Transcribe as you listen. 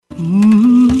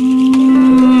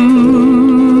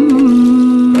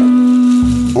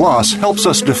Loss helps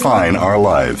us define our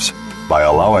lives. By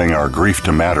allowing our grief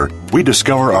to matter, we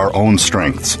discover our own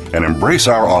strengths and embrace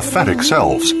our authentic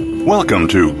selves. Welcome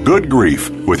to Good Grief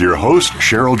with your host,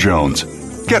 Cheryl Jones.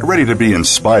 Get ready to be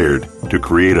inspired to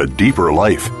create a deeper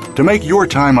life, to make your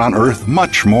time on Earth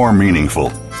much more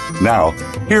meaningful. Now,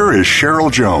 here is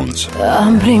Cheryl Jones.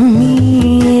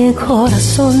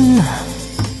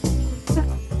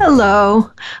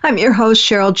 Hello, I'm your host,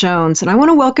 Cheryl Jones, and I want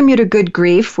to welcome you to Good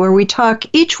Grief, where we talk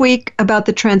each week about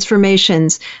the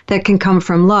transformations that can come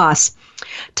from loss.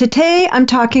 Today, I'm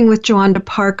talking with Gewanda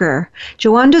Parker.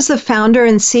 Gewanda is the founder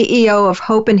and CEO of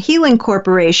Hope and Healing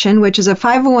Corporation, which is a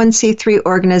 501c3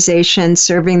 organization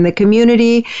serving the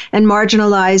community and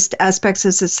marginalized aspects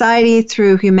of society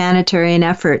through humanitarian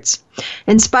efforts.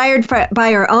 Inspired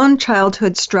by her own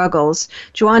childhood struggles,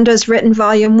 Gewanda has written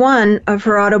Volume 1 of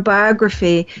her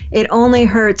autobiography, It Only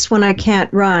Hurts When I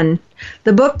Can't Run.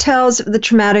 The book tells of the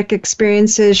traumatic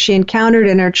experiences she encountered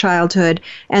in her childhood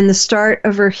and the start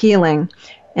of her healing.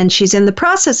 And she's in the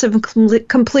process of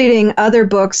completing other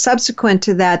books subsequent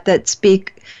to that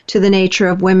speak to the nature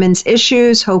of women's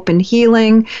issues, hope and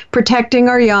healing, protecting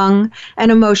our young,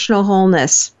 and emotional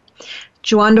wholeness.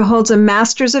 Gewanda holds a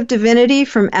Master's of Divinity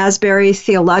from Asbury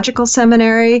Theological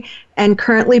Seminary and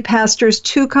currently pastors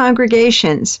 2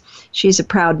 congregations. She's a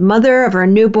proud mother of her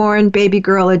newborn baby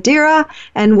girl Adira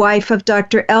and wife of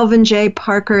Dr. Elvin J.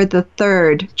 Parker III.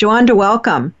 Gewanda,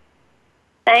 welcome.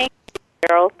 Thank you,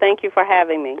 Cheryl. Thank you for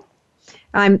having me.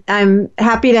 I'm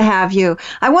happy to have you.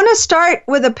 I want to start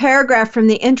with a paragraph from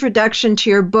the introduction to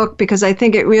your book because I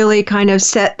think it really kind of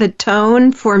set the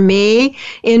tone for me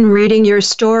in reading your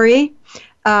story.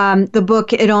 The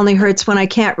book, It Only Hurts When I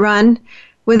Can't Run.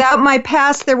 Without my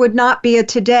past, there would not be a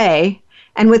today.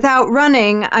 And without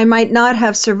running, I might not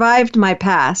have survived my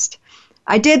past.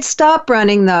 I did stop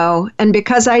running, though, and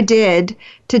because I did,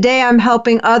 today I'm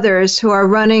helping others who are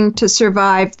running to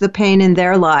survive the pain in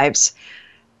their lives.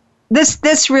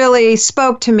 This really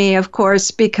spoke to me, of course,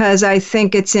 because I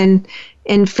think it's in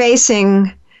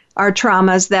facing our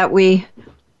traumas that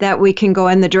we can go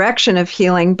in the direction of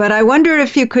healing. But I wondered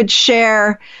if you could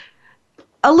share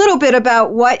a little bit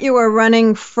about what you were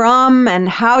running from and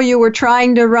how you were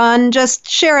trying to run. Just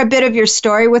share a bit of your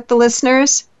story with the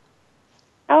listeners.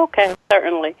 Okay,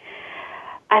 certainly.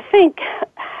 I think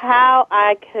how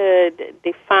I could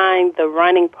define the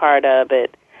running part of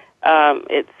it,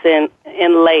 it's in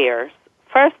layers.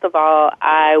 First of all,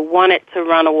 I wanted to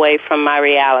run away from my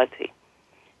reality.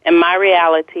 And my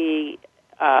reality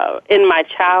in my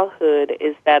childhood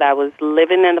is that I was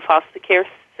living in the foster care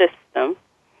system.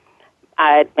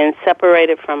 I had been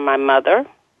separated from my mother.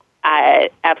 I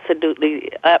absolutely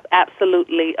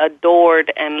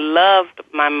adored and loved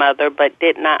my mother, but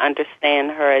did not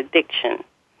understand her addiction.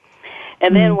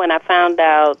 And then when I found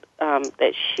out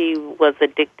that she was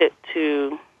addicted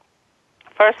to,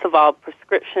 first of all,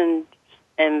 prescription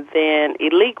and then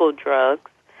illegal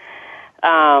drugs,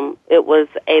 it was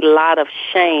a lot of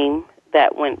shame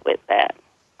that went with that.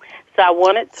 So I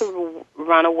wanted to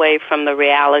run away from the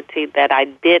reality that I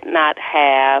did not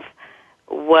have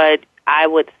what I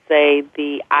would say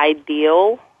the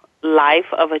ideal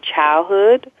life of a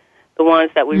childhood, the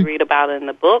ones that we read about in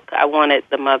the book. I wanted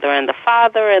the mother and the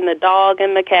father and the dog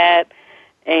and the cat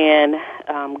and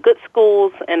good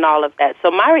schools and all of that. So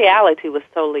my reality was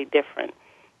totally different,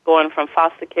 going from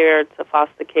foster care to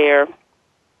foster care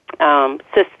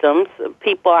systems,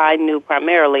 people I knew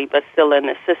primarily, but still in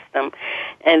the system,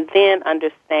 and then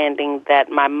understanding that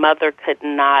my mother could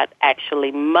not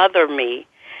actually mother me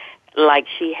like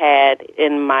she had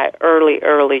in my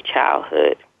early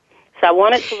childhood. So I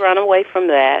wanted to run away from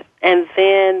that, and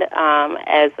then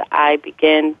as I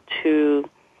began to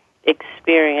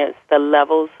experience the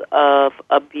levels of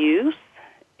abuse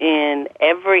in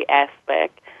every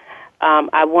aspect,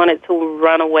 I wanted to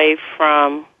run away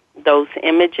from those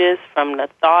images, from the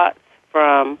thoughts,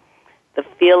 from the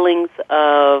feelings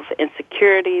of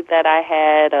insecurity that I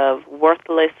had, of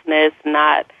worthlessness,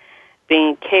 not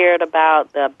being cared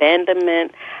about, the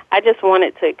abandonment. I just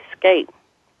wanted to escape.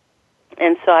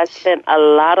 And so I spent a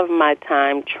lot of my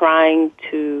time trying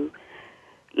to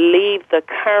leave the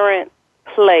current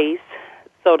place,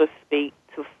 so to speak,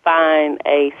 to find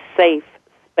a safe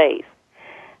space.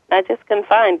 And I just couldn't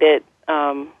find it.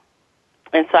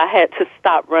 And so I had to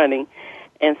stop running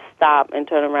and stop and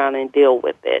turn around and deal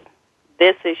with it.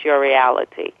 This is your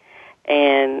reality.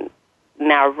 And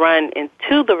now run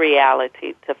into the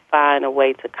reality to find a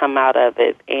way to come out of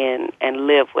it and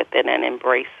live with it and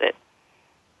embrace it.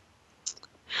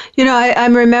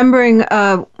 I'm remembering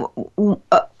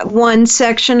one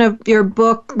section of your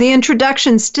book, the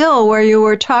introduction still, where you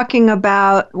were talking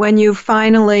about when you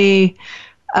finally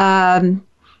turned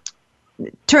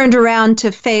around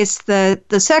to face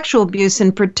the sexual abuse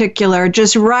in particular,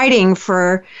 just writing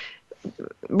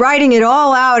it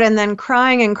all out and then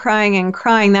crying and crying and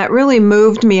crying. That really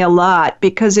moved me a lot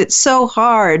because it's so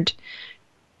hard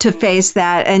to face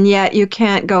that, and yet you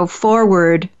can't go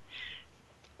forward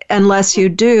unless you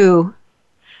do.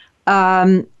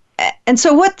 And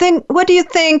so what do you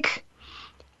think?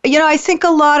 I think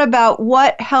a lot about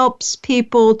what helps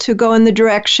people to go in the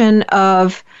direction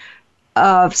of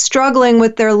struggling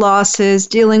with their losses,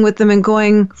 dealing with them, and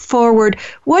going forward.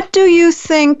 What do you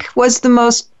think were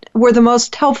the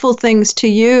most helpful things to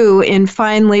you in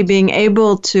finally being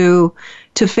able to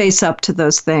face up to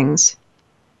those things?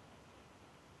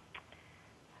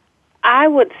 I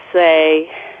would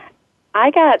say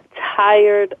I got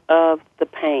tired of the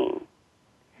pain.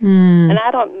 And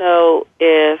I don't know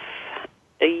if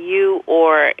you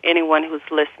or anyone who's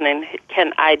listening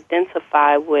can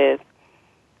identify with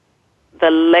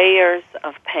the layers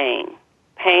of pain.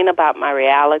 Pain about my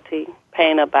reality,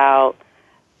 pain about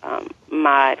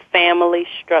my family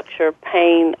structure,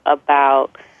 pain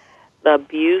about the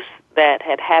abuse that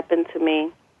had happened to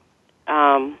me.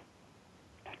 I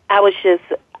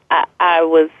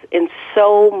was in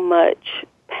so much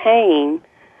pain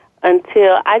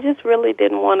until I just really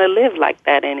didn't want to live like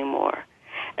that anymore.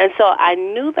 And so I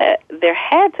knew that there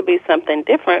had to be something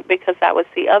different because I would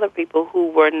see other people who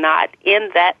were not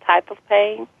in that type of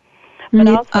pain, but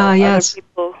also other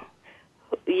people,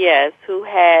 who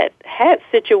had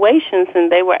situations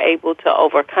and they were able to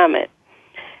overcome it.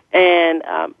 And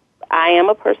I am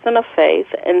a person of faith,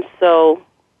 and so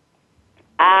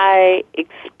I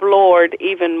explored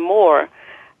even more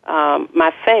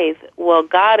my faith. Well,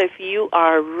 God, if you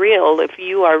are real, if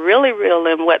you are really real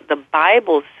in what the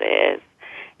Bible says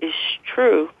is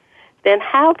true, then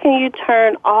how can you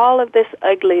turn all of this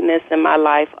ugliness in my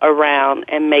life around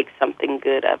and make something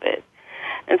good of it?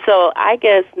 And so I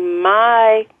guess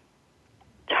my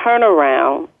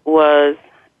turnaround was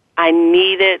I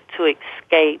needed to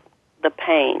escape the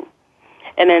pain.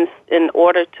 And in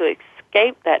order to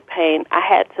escape that pain, I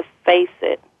had to face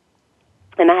it.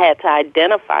 And I had to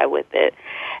identify with it.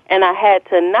 And I had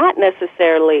to not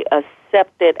necessarily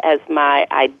accept it as my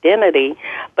identity,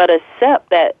 but accept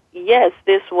that, yes,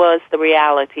 this was the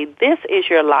reality. This is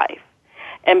your life.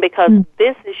 And because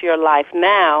this is your life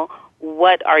now,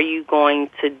 what are you going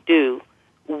to do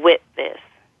with this?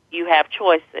 You have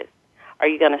choices. Are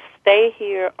you going to stay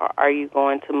here, or are you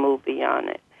going to move beyond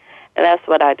it? And that's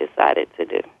what I decided to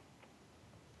do.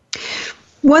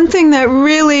 One thing that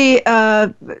really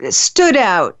stood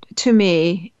out to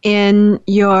me in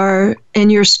your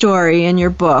story, in your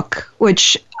book,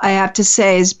 which I have to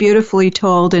say is beautifully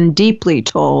told and deeply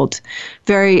told,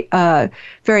 very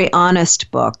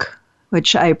honest book,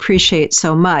 which I appreciate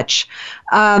so much,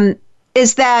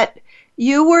 is that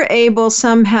you were able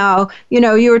somehow,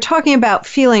 you were talking about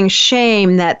feeling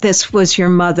shame that this was your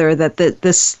mother, that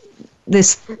this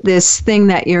thing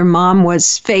that your mom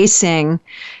was facing,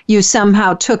 you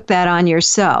somehow took that on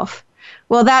yourself.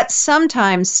 Well, that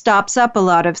sometimes stops up a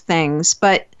lot of things,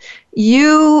 but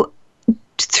you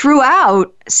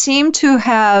throughout seem to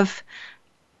have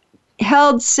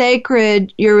held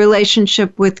sacred your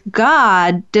relationship with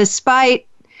God despite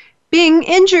being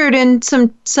injured in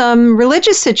some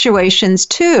religious situations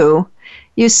too.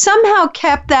 You somehow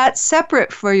kept that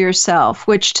separate for yourself,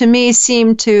 which to me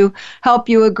seemed to help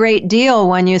you a great deal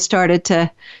when you started to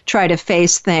try to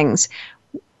face things.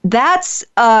 That's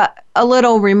a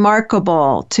little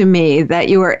remarkable to me that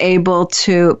you were able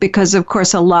to, because of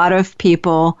course a lot of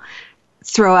people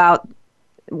throw out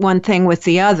one thing with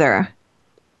the other.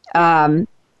 How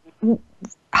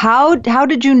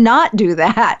did you not do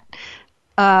that?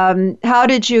 How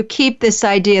did you keep this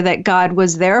idea that God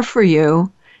was there for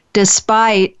you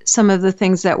despite some of the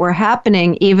things that were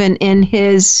happening even in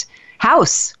his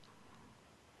house?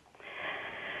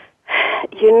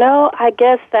 I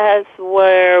guess that's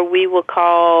where we would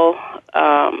call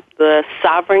the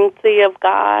sovereignty of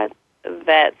God,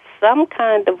 that some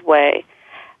kind of way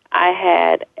I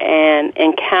had an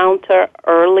encounter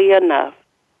early enough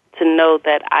to know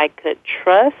that I could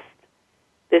trust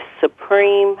this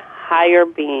supreme higher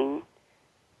being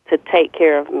to take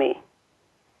care of me.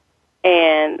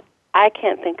 And I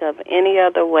can't think of any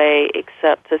other way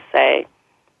except to say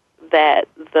that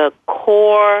the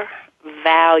core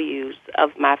values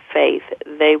of my faith,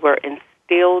 they were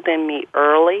instilled in me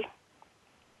early.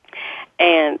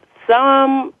 And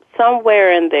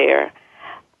somewhere in there,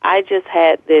 I just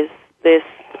had this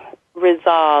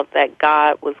resolved that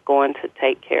God was going to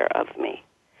take care of me.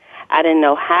 I didn't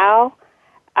know how.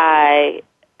 I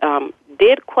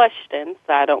did question,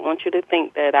 so I don't want you to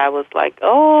think that I was like,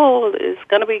 oh, it's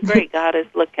going to be great, God is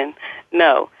looking.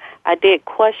 No, I did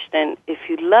question, if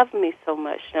you love me so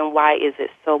much, then why is it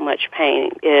so much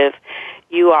pain? If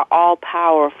you are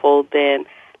all-powerful, then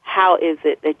how is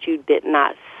it that you did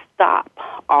not stop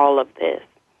all of this?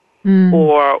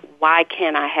 Or why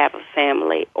can't I have a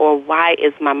family? Or why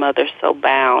is my mother so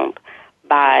bound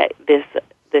by this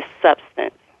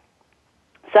substance?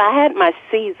 So I had my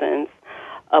seasons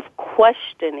of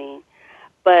questioning,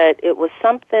 but it was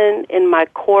something in my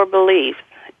core beliefs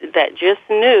that just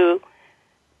knew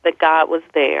that God was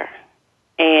there.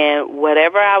 And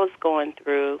whatever I was going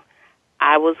through,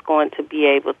 I was going to be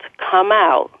able to come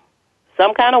out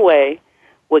some kind of way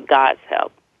with God's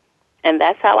help. And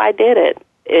that's how I did it.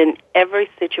 In every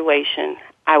situation,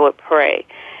 I would pray.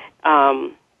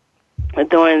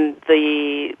 During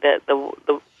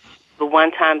the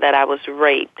one time that I was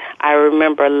raped, I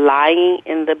remember lying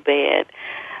in the bed,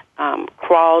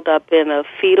 crawled up in a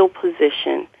fetal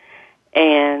position,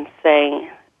 and saying,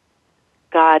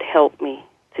 God, help me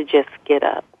to just get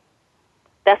up.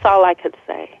 That's all I could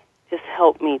say. Just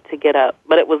help me to get up.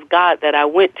 But it was God that I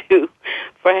went to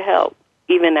for help,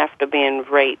 even after being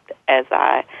raped, as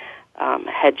I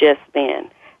had just been.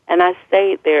 And I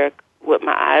stayed there with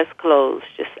my eyes closed,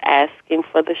 just asking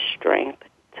for the strength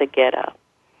to get up.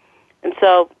 And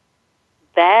so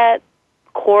that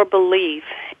core belief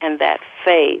and that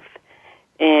faith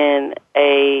in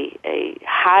a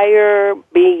higher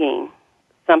being,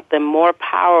 something more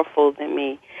powerful than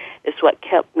me, is what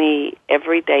kept me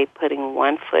every day putting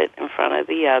one foot in front of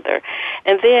the other.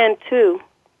 And then, too,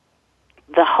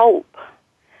 the hope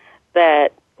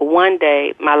that one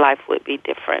day my life would be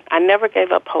different. I never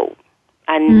gave up hope.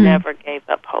 I never gave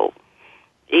up hope.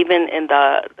 Even in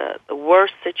the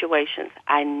worst situations,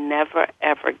 I never,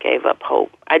 ever gave up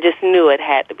hope. I just knew it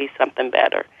had to be something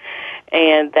better.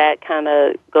 And that kind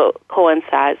of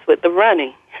coincides with the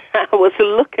running. I was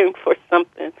looking for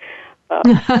something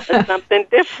something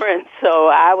different. So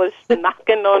I was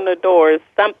knocking on the doors.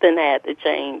 Something had to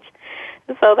change.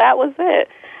 And so that was it.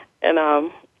 And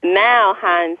now,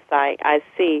 hindsight, I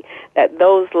see that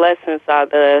those lessons are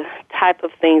the type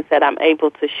of things that I'm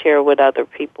able to share with other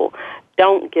people.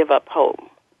 Don't give up hope.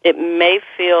 It may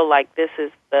feel like this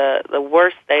is the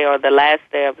worst day or the last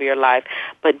day of your life,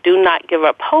 but do not give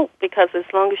up hope, because as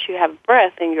long as you have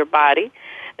breath in your body,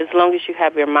 as long as you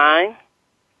have your mind,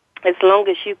 as long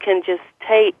as you can just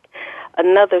take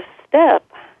another step,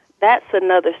 that's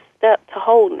another step to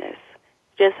wholeness.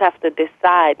 You just have to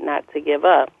decide not to give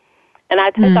up. And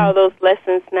I take all those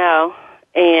lessons now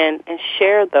and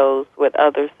share those with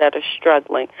others that are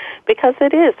struggling, because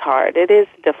it is hard. It is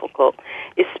difficult,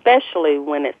 especially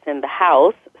when it's in the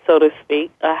house, so to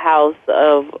speak, a house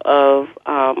of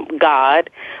God,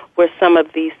 where some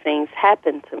of these things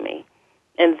happen to me.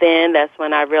 And then that's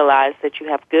when I realized that you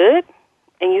have good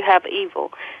and you have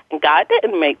evil. And God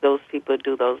didn't make those people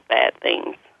do those bad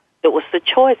things. It was the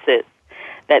choices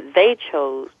that they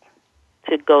chose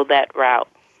to go that route.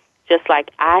 Just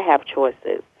like I have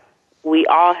choices. We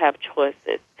all have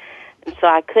choices. And so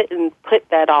I couldn't put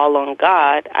that all on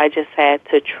God. I just had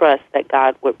to trust that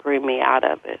God would bring me out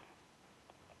of it.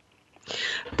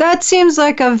 That seems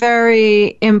like a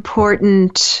very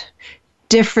important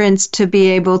difference to be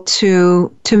able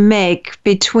to make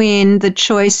between the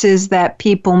choices that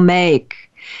people make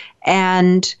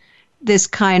and this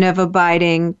kind of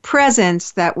abiding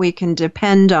presence that we can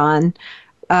depend on.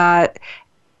 I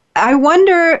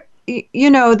wonder,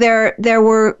 there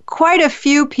were quite a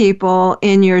few people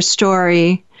in your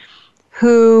story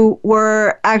who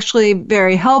were actually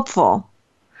very helpful.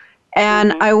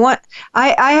 And I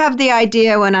have the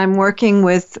idea when I'm working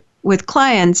with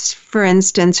clients, for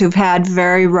instance, who've had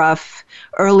very rough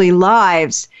early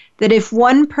lives, that if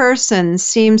one person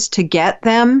seems to get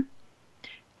them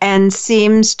and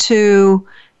seems to,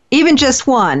 even just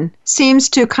one, seems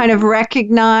to kind of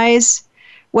recognize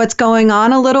what's going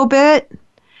on a little bit,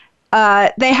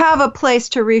 they have a place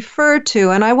to refer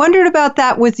to. And I wondered about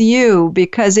that with you,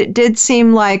 because it did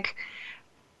seem like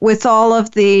with all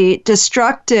of the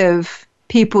destructive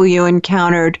people you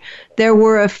encountered, there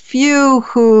were a few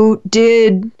who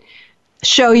did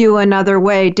show you another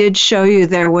way, did show you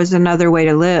there was another way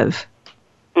to live.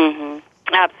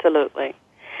 Absolutely.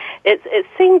 It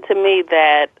seemed to me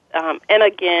that, and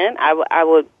again, I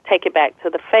would take it back to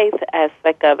the faith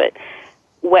aspect of it.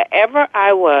 Wherever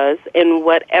I was, in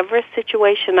whatever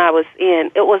situation I was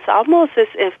in, it was almost as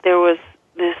if there was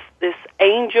this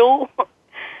angel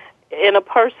in a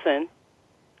person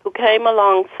who came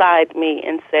alongside me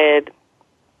and said,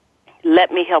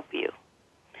 let me help you.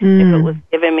 If it was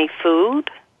giving me food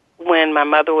when my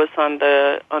mother was on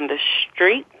the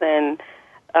streets and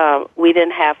we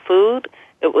didn't have food,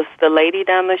 it was the lady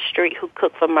down the street who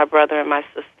cooked for my brother and my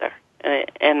sister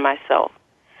and myself.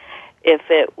 If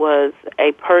it was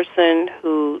a person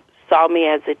who saw me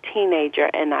as a teenager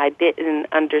and I didn't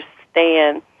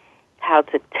understand how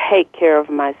to take care of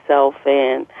myself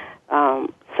and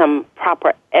some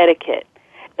proper etiquette,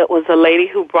 it was a lady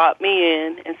who brought me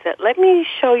in and said, let me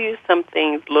show you some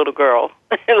things, little girl.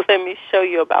 Let me show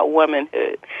you about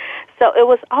womanhood. So it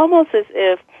was almost as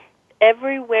if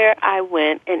everywhere I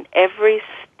went, in every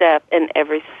step and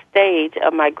every stage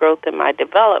of my growth and my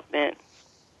development,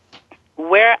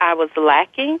 where I was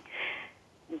lacking,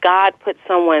 God put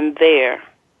someone there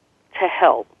to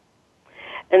help.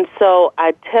 And so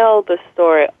I tell the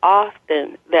story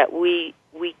often that we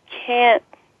can't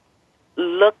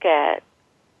look at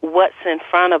what's in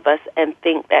front of us and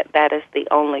think that that is the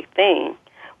only thing.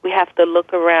 We have to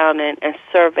look around and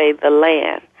survey the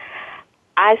land.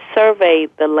 I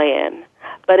surveyed the land,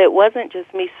 but it wasn't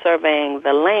just me surveying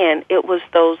the land. It was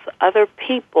those other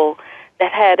people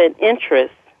that had an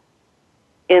interest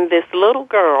in this little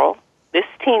girl, this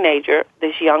teenager,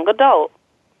 this young adult,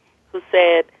 who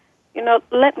said,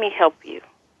 let me help you.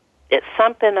 It's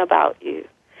something about you.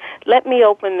 Let me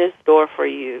open this door for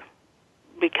you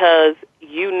because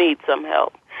you need some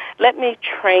help. Let me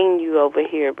train you over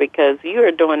here because you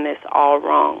are doing this all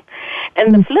wrong.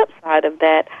 And the flip side of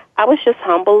that, I was just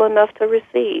humble enough to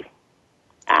receive.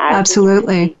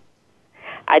 Absolutely.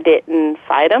 I didn't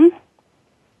fight them.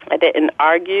 I didn't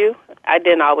argue. I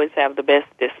didn't always have the best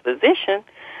disposition,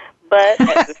 but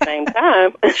at the same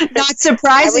time... Not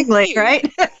surprisingly,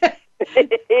 right?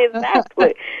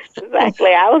 Exactly.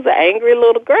 I was an angry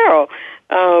little girl,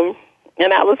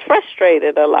 and I was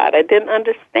frustrated a lot. I didn't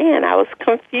understand. I was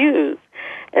confused.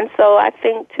 And so I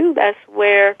think, too, that's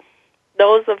where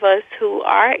those of us who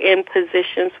are in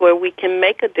positions where we can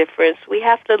make a difference, we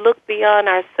have to look beyond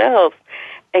ourselves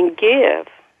and give.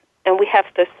 And we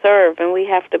have to serve, and we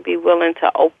have to be willing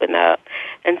to open up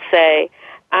and say,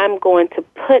 I'm going to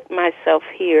put myself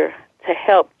here to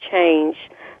help change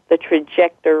the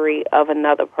trajectory of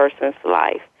another person's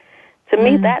life. To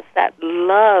me, that's that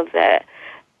love that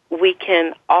we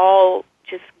can all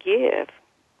just give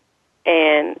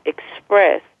and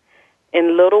express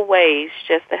in little ways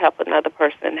just to help another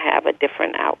person have a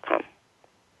different outcome.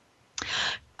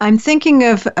 I'm thinking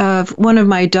of one of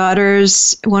my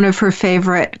daughters, one of her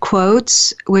favorite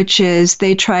quotes, which is,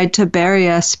 they tried to bury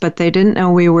us, but they didn't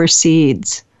know we were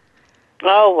seeds.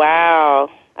 Oh, wow.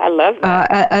 I love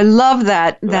that. I love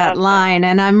that line,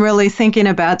 and I'm really thinking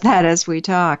about that as we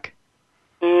talk.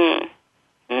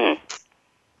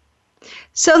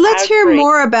 So let's hear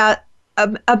more about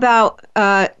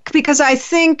because I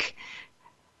think,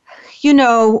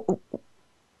 the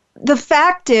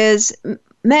fact is,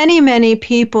 many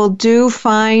people do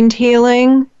find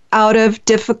healing out of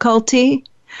difficulty,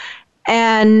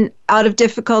 and out of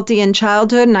difficulty in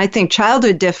childhood. And I think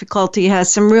childhood difficulty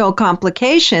has some real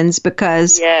complications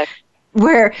because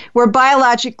we're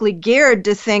biologically geared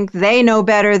to think they know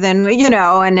better than,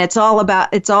 and it's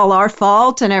all our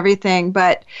fault and everything.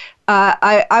 But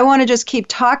I want to just keep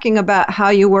talking about how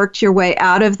you worked your way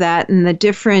out of that and the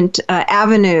different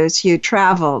avenues you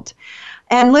traveled.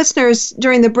 And listeners,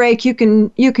 during the break, you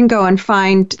can go and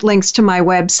find links to my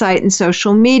website and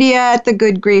social media at the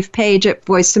Good Grief page at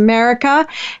Voice America.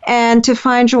 And to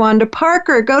find Gewanda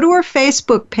Parker, go to her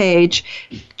Facebook page,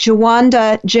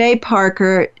 Gewanda J.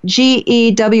 Parker,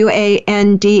 Gewanda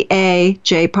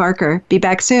J. Parker. Be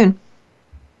back soon.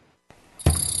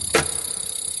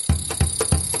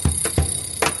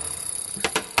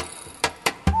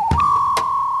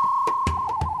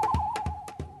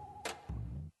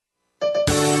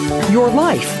 Your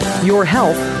life, your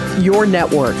health, your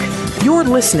network. You're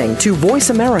listening to Voice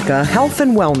America Health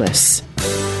and Wellness.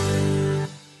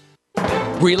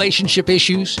 Relationship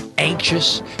issues?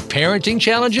 Anxious? Parenting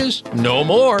challenges? No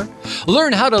more.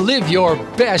 Learn how to live your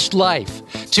best life.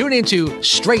 Tune into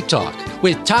Straight Talk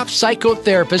with top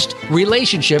psychotherapist,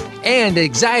 relationship, and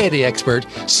anxiety expert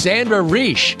Sandra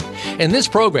Reish. In this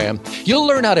program, you'll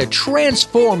learn how to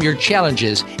transform your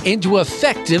challenges into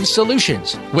effective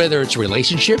solutions, whether it's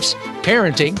relationships,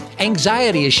 parenting,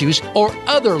 anxiety issues, or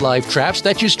other life traps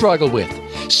that you struggle with.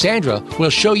 Sandra will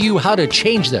show you how to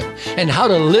change them and how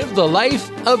to live the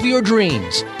life of your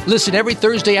dreams. Listen every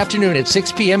Thursday afternoon at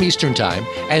 6 p.m. Eastern Time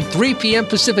and 3 p.m.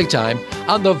 Pacific Time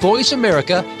on the Voice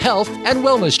America Health and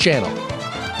Wellness Channel.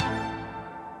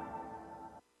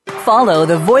 Follow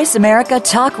the Voice America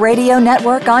Talk Radio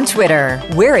Network on Twitter.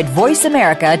 We're at Voice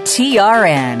America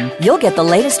TRN. You'll get the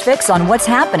latest fix on what's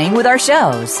happening with our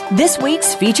shows, this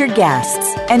week's featured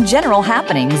guests, and general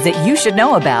happenings that you should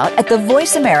know about at the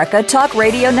Voice America Talk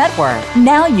Radio Network.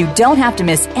 Now you don't have to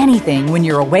miss anything when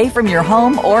you're away from your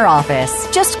home or office.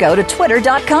 Just go to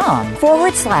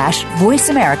twitter.com/Voice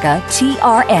America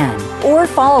TRN or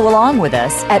follow along with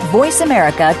us at Voice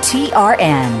America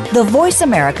TRN, the Voice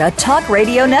America Talk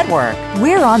Radio Network.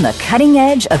 We're on the cutting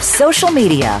edge of social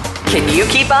media. Can you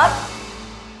keep up?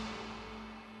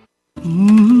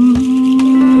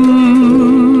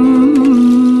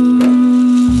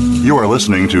 You are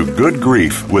listening to Good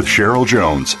Grief with Cheryl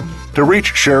Jones. To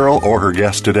reach Cheryl or her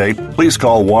guest today, please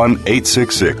call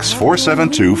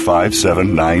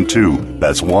 1-866-472-5792.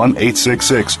 That's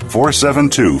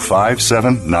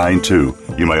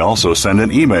 1-866-472-5792. You may also send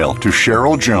an email to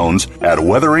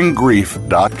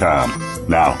CherylJones@weatheringgrief.com.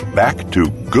 Now, back to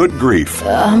Good Grief.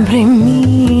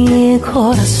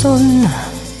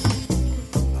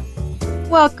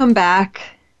 Welcome back.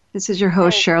 This is your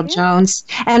host, Cheryl Jones,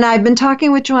 and I've been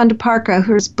talking with Gewanda Parker,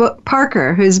 whose book,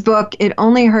 It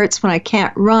Only Hurts When I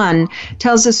Can't Run,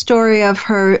 tells the story of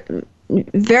her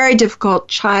very difficult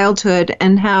childhood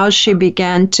and how she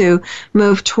began to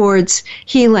move towards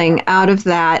healing out of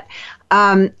that.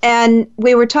 And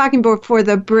we were talking before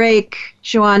the break,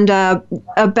 Gewanda,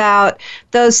 about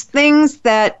those things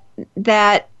that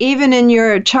even in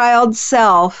your child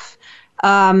self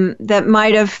that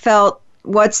might have felt,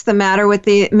 what's the matter with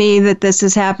me that this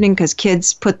is happening? Because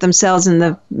kids put themselves in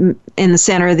the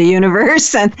center of the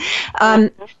universe, and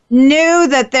knew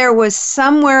that there was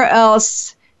somewhere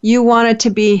else you wanted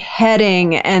to be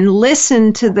heading, and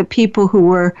listen to the people who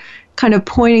were kind of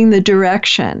pointing the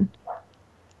direction.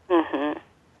 Mm-hmm.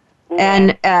 Yeah.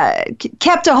 And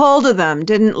kept a hold of them.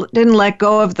 Didn't let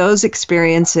go of those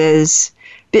experiences,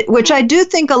 which I do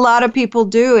think a lot of people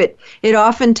do. It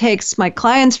often takes my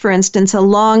clients, for instance, a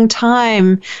long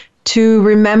time to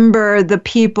remember the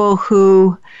people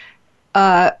who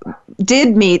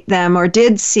did meet them or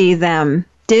did see them,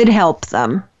 did help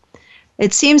them.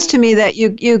 It seems to me that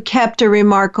you kept a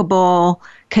remarkable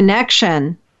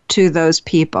connection to those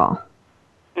people.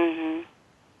 Mm-hmm.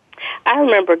 I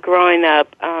remember growing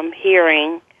up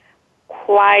hearing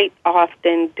quite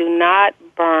often, do not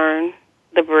burn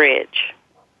the bridge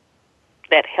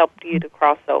that helped you to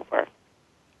cross over.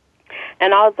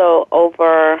 And although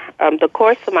over the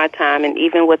course of my time, and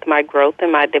even with my growth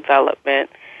and my development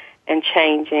and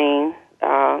changing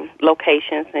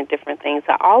locations and different things,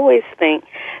 I always think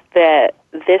that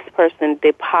this person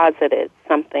deposited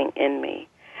something in me.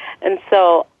 And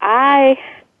so I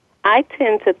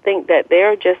tend to think that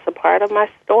they're just a part of my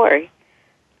story.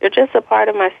 They're just a part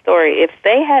of my story. If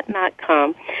they had not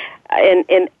come,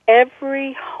 in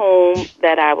every home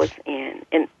that I was in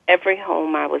every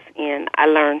home I was in, I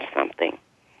learned something.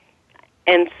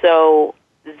 And so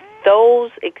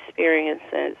those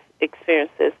experiences,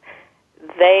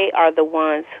 they are the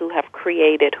ones who have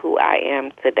created who I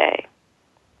am today.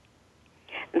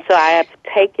 And so I have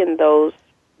taken those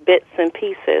bits and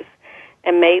pieces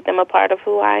and made them a part of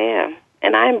who I am.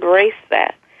 And I embrace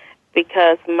that,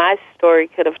 because my story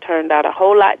could have turned out a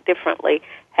whole lot differently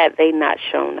had they not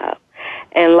shown up.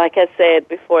 And like I said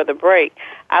before the break,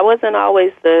 I wasn't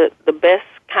always the best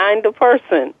kind of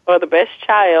person or the best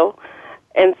child,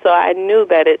 and so I knew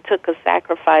that it took a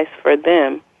sacrifice for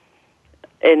them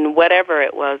in whatever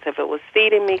it was. If it was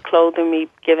feeding me, clothing me,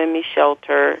 giving me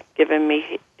shelter, giving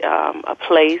me a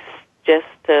place just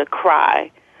to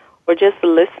cry, or just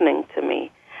listening to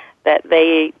me, that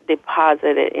they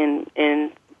deposited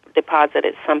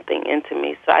something into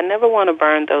me. So I never want to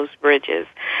burn those bridges.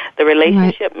 The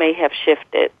relationship may have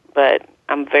shifted, but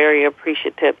I'm very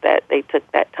appreciative that they took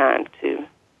that time to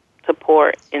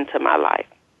pour into my life.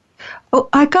 Oh,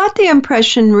 I got the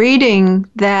impression reading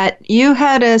that you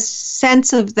had a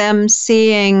sense of them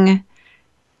seeing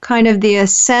kind of the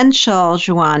essential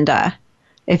Gewanda,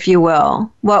 if you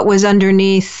will, what was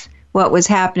underneath what was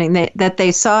happening, that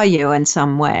they saw you in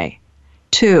some way,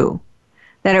 too.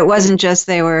 That it wasn't just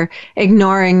they were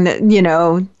ignoring the,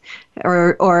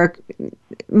 or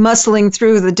muscling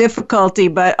through the difficulty,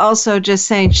 but also just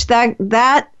saying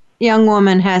that young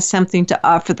woman has something to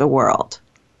offer the world.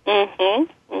 Mhm.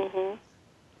 Mhm.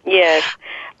 Yes,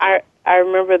 I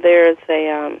remember there's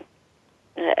a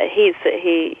he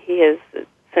has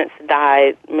since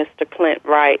died, Mr. Clint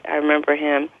Wright. I remember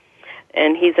him,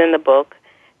 and he's in the book.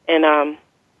 And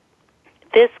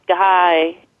this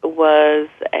guy was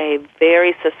a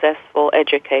very successful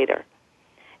educator.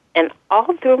 And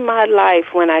all through my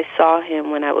life, when I saw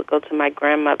him, when I would go to my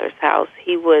grandmother's house,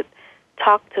 he would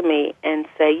talk to me and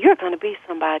say, "You're going to be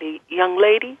somebody, young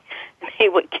lady." And he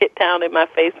would get down in my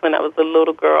face when I was a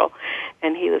little girl,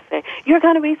 and he would say, "You're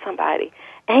going to be somebody."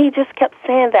 And he just kept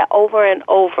saying that over and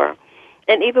over.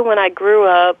 And even when I grew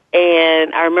up,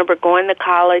 and I remember going to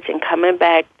college and coming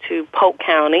back to Polk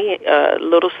County, a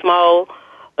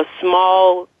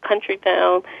small country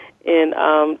town in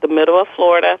the middle of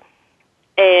Florida,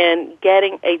 and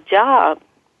getting a job.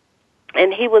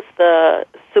 And he was the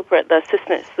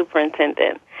assistant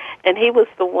superintendent, and he was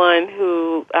the one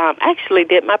who actually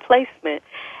did my placement.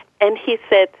 And he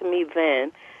said to me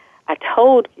then, "I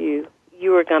told you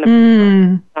were going to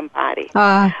be somebody."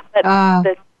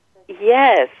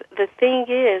 The thing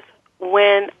is,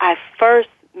 when I first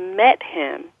met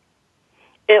him,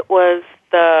 it was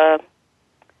the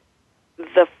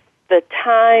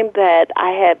time that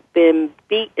I had been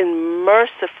beaten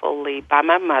mercifully by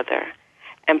my mother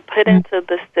and put into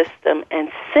the system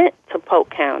and sent to Polk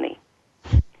County,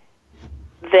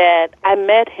 that I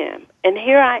met him. And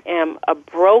here I am, a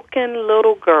broken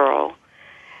little girl,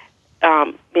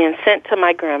 being sent to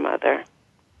my grandmother,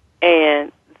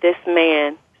 and this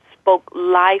man spoke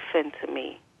life into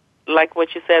me. Like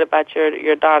what you said about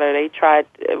your daughter, they tried,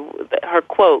 her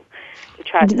quote,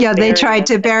 they tried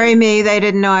to bury me. They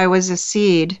didn't know I was a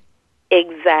seed.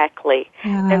 Exactly.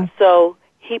 Yeah. And so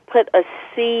he put a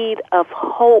seed of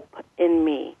hope in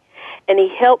me. And he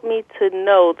helped me to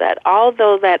know that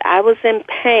although that I was in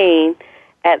pain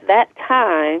at that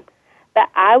time, that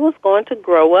I was going to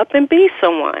grow up and be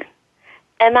someone.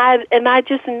 And I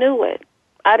just knew it.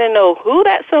 I didn't know who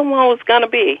that someone was going to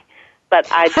be,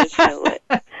 but I just knew it.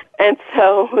 And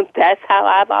so that's how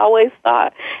I've always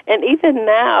thought. And even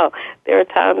now, there are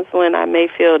times when I may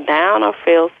feel down or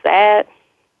feel sad.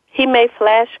 He may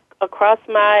flash across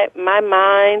my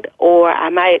mind, or I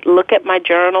might look at my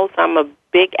journals. I'm a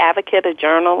big advocate of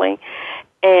journaling.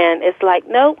 And it's like,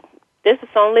 nope, this is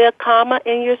only a comma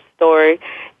in your story.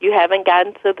 You haven't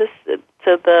gotten to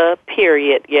the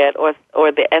period yet, or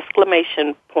the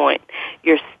exclamation point.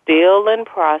 You're still in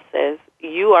process.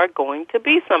 You are going to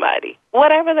be somebody,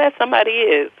 whatever that somebody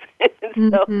is.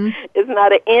 So it's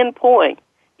not an end point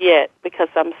yet, because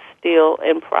I'm still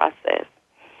in process.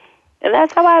 And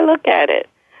that's how I look at it.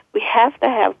 We have to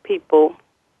have people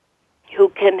who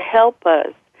can help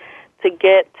us to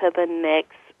get to the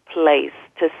next place,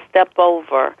 to step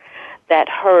over that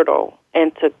hurdle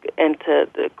and to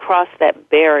cross that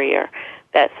barrier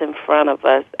that's in front of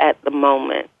us at the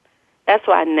moment. That's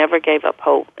why I never gave up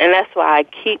hope. And that's why I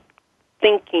keep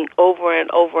thinking over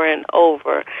and over and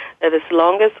over that as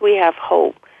long as we have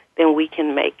hope, then we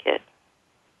can make it.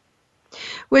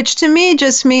 Which to me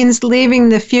just means leaving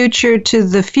the future to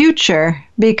the future,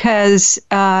 because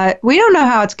we don't know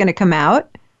how it's going to come out.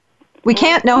 We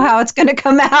can't know how it's going to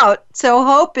come out. So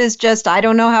hope is just, I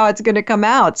don't know how it's going to come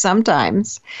out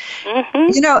sometimes.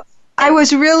 You know, I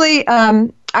was really,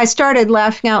 I started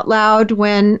laughing out loud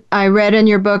when I read in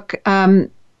your book,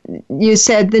 you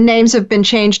said the names have been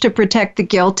changed to protect the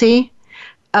guilty.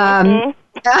 But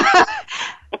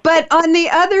on the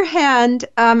other hand,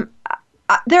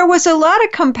 there was a lot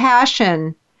of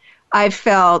compassion, I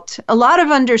felt, a lot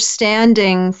of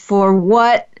understanding for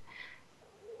what,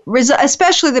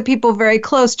 especially the people very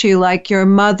close to you, like your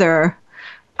mother,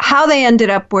 how they ended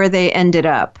up where they ended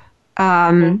up.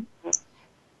 And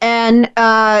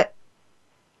I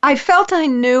felt I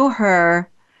knew her,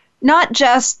 not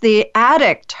just the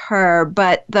addict her,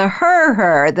 but the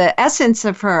her, the essence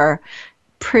of her,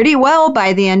 pretty well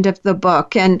by the end of the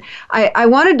book. And I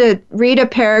wanted to read a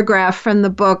paragraph from the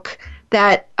book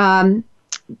that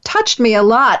touched me a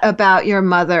lot about your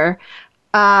mother.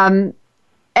 And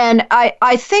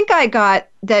I think I got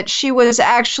that she was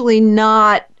actually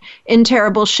not in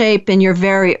terrible shape in your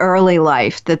very early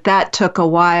life, that took a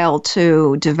while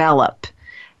to develop.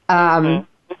 And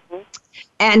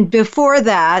before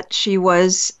that, she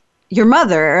was your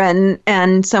mother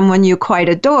and someone you quite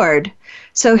adored.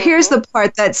 So here's the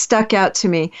part that stuck out to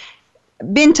me.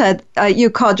 Binta, you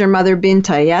called your mother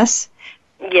Binta, yes?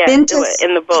 Yes,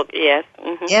 in the book, yes.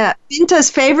 Yeah. Binta's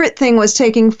favorite thing was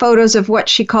taking photos of what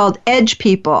she called edge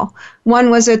people.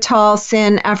 One was a tall,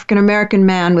 thin African-American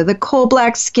man with a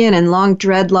coal-black skin and long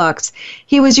dreadlocks.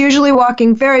 He was usually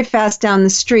walking very fast down the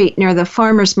street near the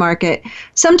farmer's market,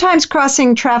 sometimes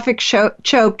crossing traffic-choked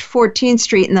 14th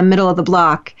Street in the middle of the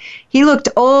block. He looked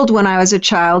old when I was a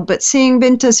child, but seeing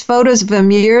Binta's photos of him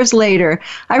years later,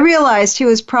 I realized he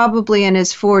was probably in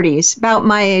his 40s, about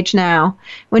my age now.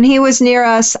 When he was near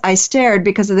us, I stared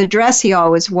because of the dress he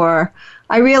always wore.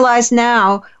 I realize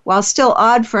now, while still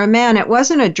odd for a man, it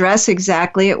wasn't a dress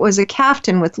exactly. It was a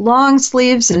caftan with long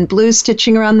sleeves and blue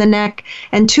stitching around the neck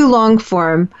and too long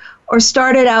for him. or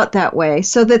started out that way,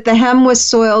 so that the hem was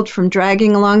soiled from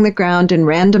dragging along the ground and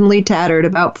randomly tattered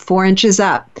about 4 inches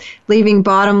up, leaving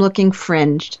bottom looking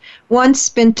fringed. Once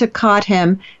Binta caught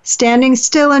him, standing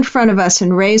still in front of us,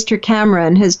 and raised her camera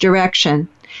in his direction.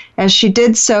 As she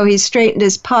did so, he straightened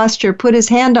his posture, put his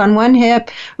hand on one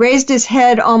hip, raised his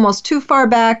head almost too far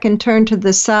back, and turned to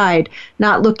the side,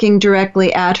 not looking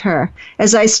directly at her.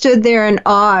 As I stood there in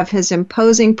awe of his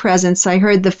imposing presence, I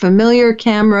heard the familiar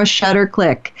camera shutter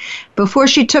click. Before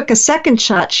she took a second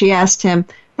shot, she asked him,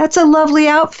 "That's a lovely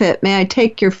outfit. May I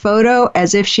take your photo?"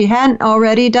 as if she hadn't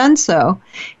already done so.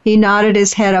 He nodded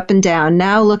his head up and down.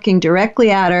 Now, looking directly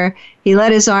at her, he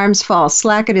let his arms fall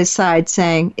slack at his side,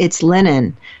 saying, "It's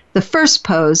linen." The first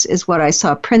pose is what I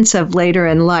saw prints of later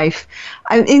in life.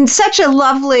 I mean, such a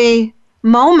lovely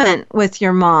moment with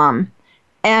your mom,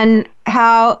 and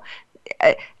how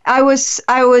it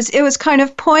was kind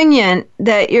of poignant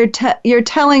that you're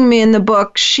telling me in the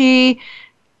book she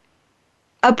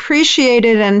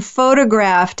appreciated and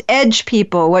photographed edge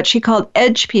people, what she called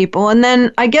edge people, and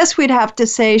then I guess we'd have to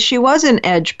say she was an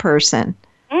edge person.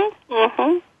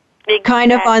 Mm-hmm. Exactly.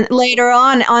 Kind of later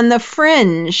on the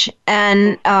fringe,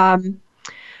 and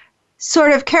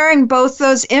sort of carrying both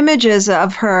those images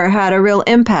of her had a real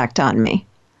impact on me.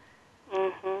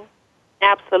 Mm-hmm.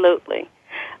 Absolutely.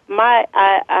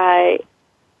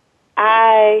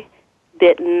 I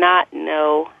did not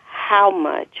know how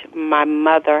much my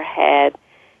mother had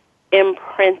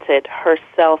imprinted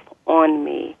herself on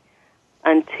me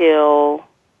until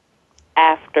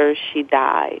after she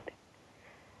died.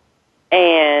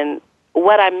 And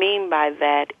what I mean by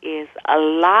that is a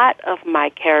lot of my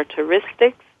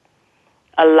characteristics,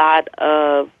 a lot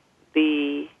of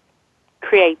the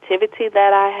creativity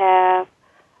that I have,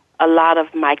 a lot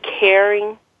of my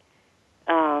caring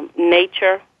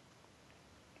nature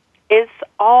is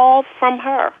all from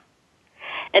her.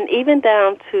 And even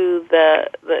down to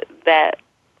that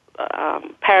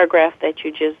paragraph that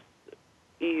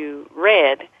you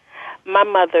read, my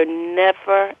mother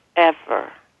never,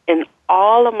 ever, in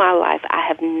all of my life, I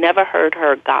have never heard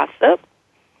her gossip.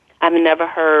 I've never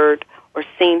heard or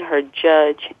seen her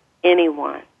judge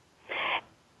anyone.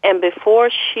 And before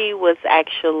she was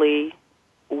actually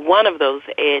one of those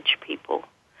edge people,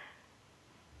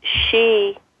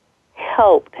 she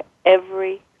helped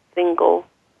every single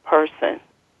person.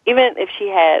 Even if she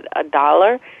had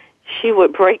 $1, she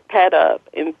would break that up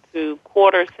into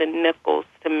quarters and nickels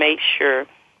to make sure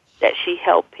that she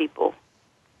helped people.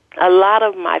 A lot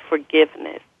of my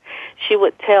forgiveness, she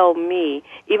would tell me,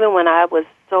 even when I was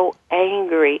so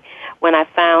angry, when I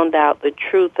found out the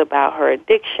truth about her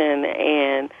addiction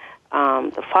and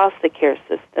the foster care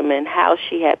system and how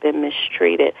she had been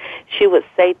mistreated, she would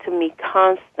say to me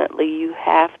constantly, "You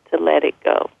have to let it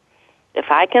go. If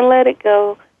I can let it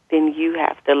go, then you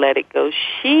have to let it go."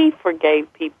 She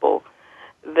forgave people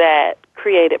that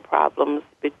created problems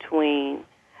between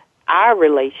our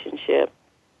relationship,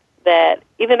 that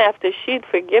even after she'd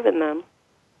forgiven them,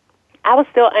 I was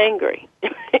still angry,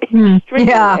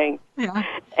 extremely angry,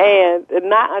 and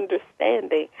not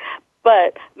understanding.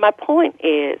 But my point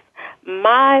is,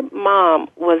 my mom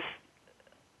was,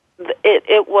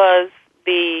 it was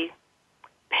the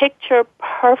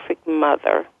picture-perfect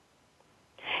mother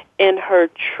in her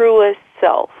truest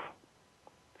self.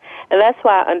 And that's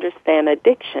why I understand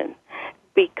addiction,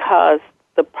 because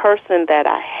the person that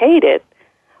I hated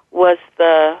was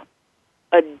the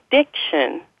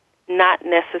addiction, not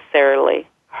necessarily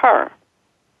her.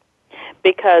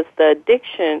 Because the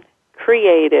addiction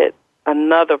created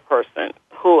another person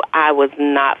who I was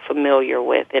not familiar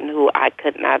with and who I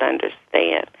could not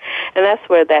understand. And that's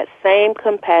where that same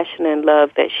compassion and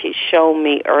love that she showed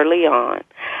me early on,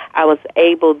 I was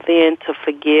able then to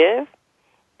forgive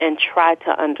and try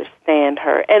to understand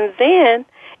her, and then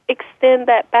extend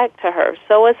that back to her.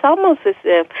 So it's almost as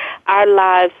if our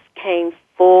lives came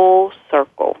full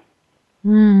circle,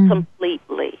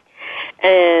 completely.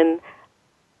 And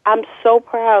I'm so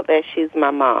proud that she's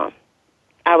my mom.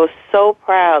 I was so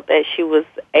proud that she was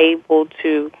able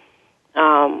to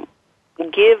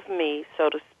give me, so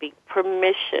to speak,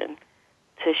 permission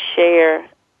to share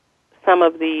some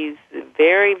of these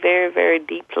very, very, very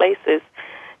deep places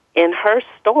in her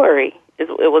story. It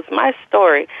was my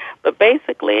story, but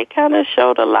basically it kind of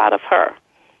showed a lot of her.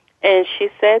 And she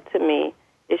said to me,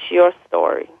 "It's your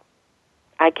story.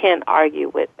 I can't argue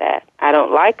with that. I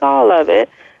don't like all of it,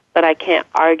 but I can't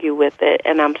argue with it.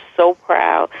 And I'm so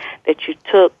proud that you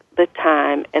took the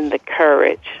time and the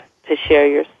courage to share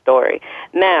your story.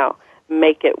 Now,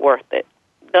 make it worth it.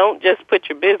 Don't just put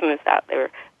your business out there.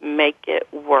 Make it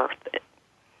worth it."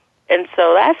 And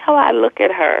so that's how I look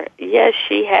at her. Yes,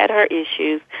 she had her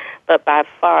issues, but by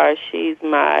far she's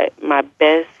my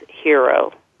best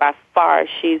hero. By far,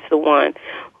 she's the one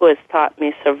who has taught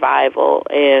me survival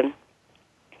and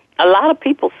a lot of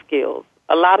people skills,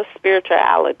 a lot of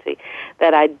spirituality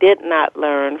that I did not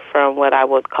learn from what I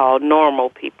would call normal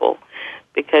people,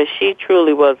 because she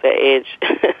truly was an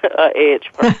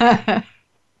edge person.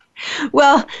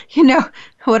 Well,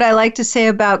 what I like to say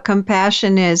about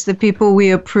compassion is the people we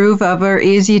approve of are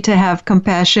easy to have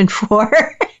compassion for.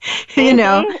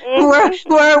 We're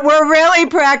really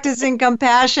practicing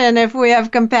compassion if we have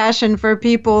compassion for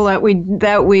people that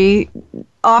we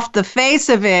off the face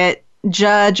of it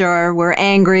judge, or we're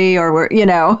angry, or we're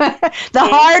the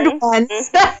hard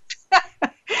ones.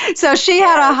 So she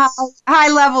had a high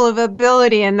level of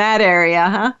ability in that area,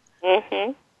 huh?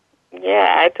 Mhm.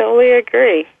 Yeah, I totally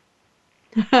agree.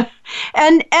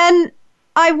 And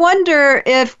I wonder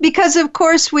if, because of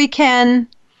course we can,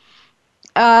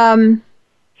 there's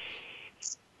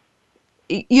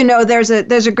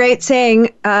a great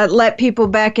saying, let people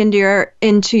back into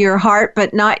your heart,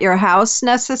 but not your house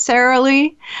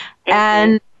necessarily. Mm-hmm.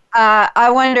 And I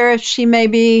wonder if she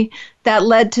maybe that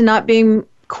led to not being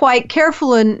quite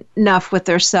careful enough with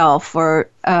herself, or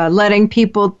letting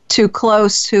people too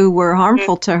close who were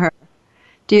harmful to her.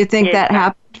 Do you think that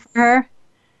happened for her?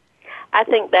 I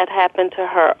think that happened to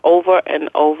her over and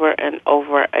over and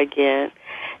over again.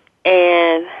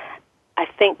 And I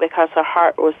think because her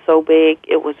heart was so big,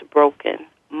 it was broken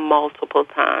multiple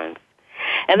times.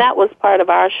 And that was part of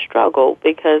our struggle,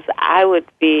 because I would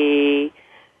be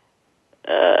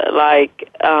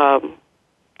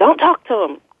don't talk to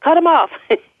him, cut him off,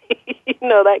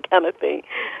 that kind of thing.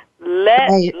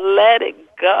 Let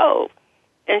it go.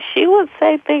 And she would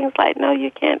say things like, no,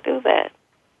 you can't do that.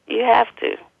 You have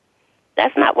to.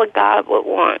 That's not what God would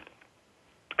want.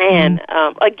 And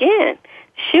again,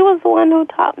 she was the one who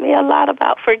taught me a lot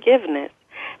about forgiveness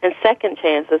and second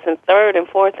chances and third and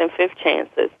fourth and fifth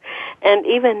chances. And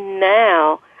even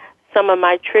now, some of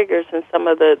my triggers and some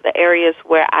of the areas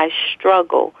where I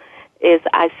struggle is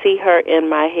I see her in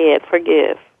my head,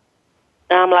 forgive.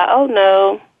 And I'm like, oh,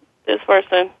 no, this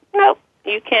person, nope,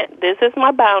 you can't. This is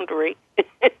my boundary.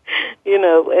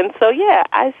 And so, yeah,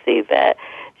 I see that.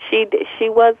 She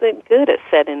wasn't good at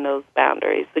setting those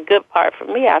boundaries. The good part for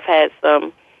me, I've had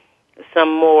some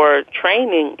more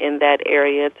training in that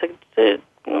area to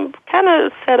kind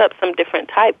of set up some different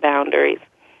type boundaries.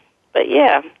 But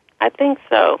yeah, I think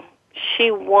so.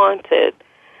 She wanted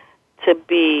to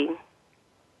be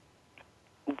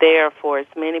there for as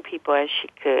many people as she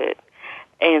could.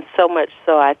 And so much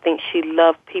so, I think she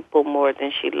loved people more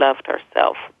than she loved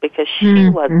herself, because she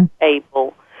was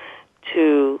able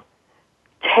to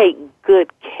take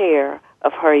good care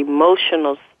of her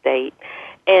emotional state.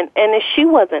 And if she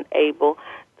wasn't able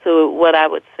to, what I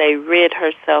would say, rid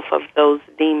herself of those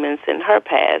demons in her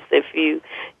past, if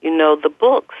the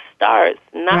book starts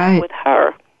not with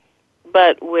her,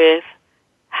 but with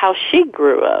how she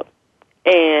grew up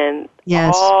and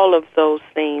all of those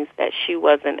things that she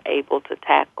wasn't able to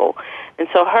tackle. And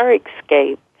so her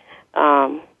escape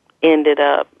ended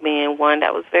up being one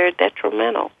that was very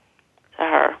detrimental to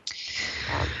her.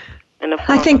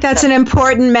 I think that's an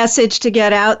important message to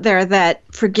get out there, that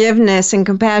forgiveness and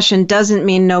compassion doesn't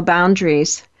mean no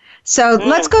boundaries. So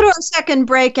let's go to our second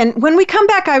break. And when we come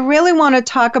back, I really want to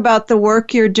talk about the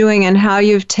work you're doing and how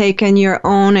you've taken your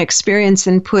own experience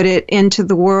and put it into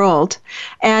the world.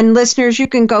 And listeners, you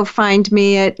can go find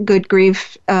me at Good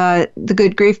Grief, the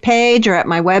Good Grief page, or at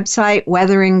my website,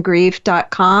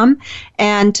 weatheringgrief.com.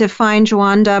 And to find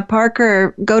Gewanda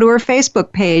Parker, go to her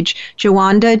Facebook page,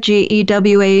 Gewanda, Gewanda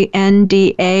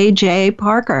J.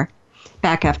 Parker.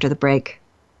 Back after the break.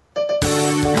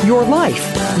 Your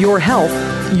life, your health,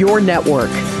 your network.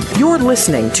 You're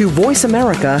listening to Voice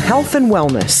America Health and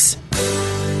Wellness.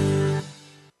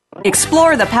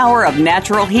 Explore the power of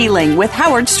natural healing with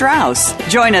Howard Strauss.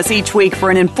 Join us each week for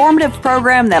an informative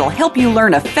program that'll help you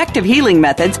learn effective healing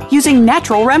methods using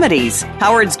natural remedies.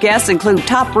 Howard's guests include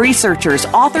top researchers,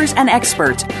 authors, and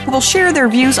experts who will share their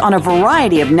views on a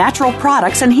variety of natural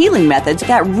products and healing methods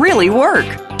that really work.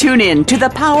 Tune in to The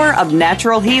Power of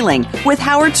Natural Healing with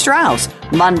Howard Strauss,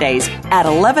 Mondays at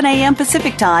 11 a.m.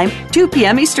 Pacific Time, 2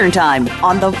 p.m. Eastern Time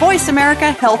on the Voice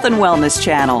America Health and Wellness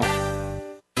Channel.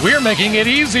 We're making it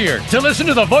easier to listen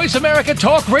to the Voice America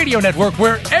Talk Radio Network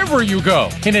wherever you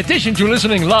go. In addition to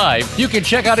listening live, you can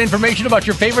check out information about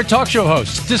your favorite talk show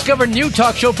hosts, discover new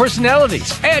talk show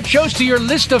personalities, add shows to your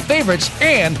list of favorites,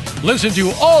 and listen to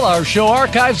all our show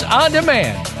archives on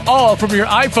demand. All from your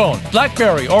iPhone,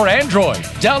 BlackBerry, or Android.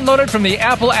 Download it from the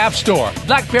Apple App Store,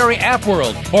 BlackBerry App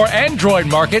World, or Android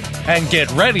Market, and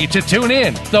get ready to tune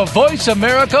in. The Voice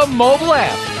America mobile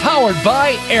app, powered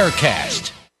by Aircast.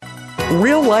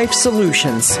 Real life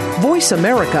solutions. Voice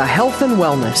America Health and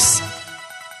Wellness.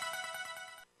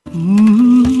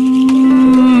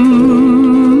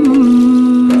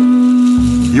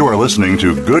 You are listening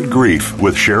to Good Grief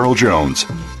with Cheryl Jones.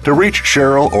 To reach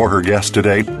Cheryl or her guest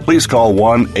today, please call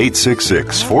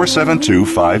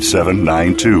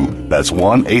 1-866-472-5792. That's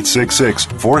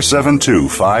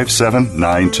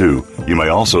 1-866-472-5792. You may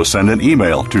also send an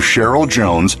email to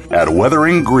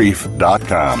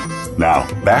CherylJones@weatheringgrief.com. Now,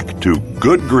 back to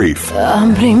Good Grief.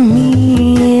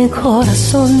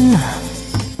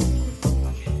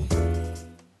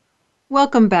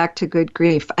 Welcome back to Good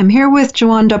Grief. I'm here with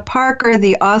Gewanda Parker,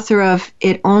 the author of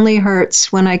It Only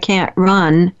Hurts When I Can't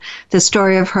Run, the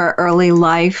story of her early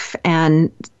life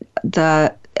and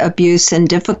the abuse and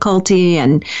difficulty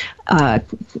and I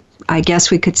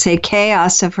guess we could say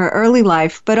chaos of her early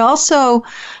life, but also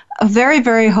a very,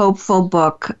 very hopeful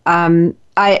book.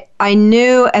 I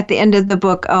knew at the end of the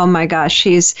book, oh my gosh,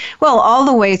 she's, well, all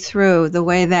the way through, the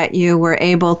way that you were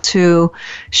able to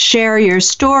share your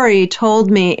story told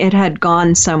me it had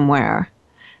gone somewhere,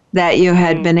 that you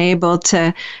had been able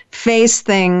to face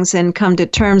things and come to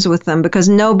terms with them, because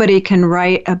nobody can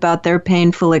write about their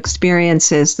painful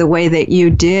experiences the way that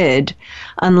you did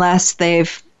unless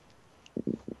they've,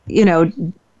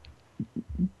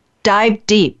 dived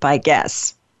deep, I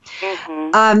guess.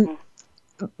 Mm-hmm.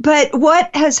 But what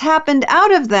has happened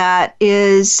out of that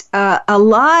is a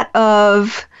lot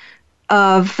of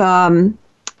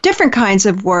different kinds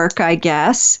of work, I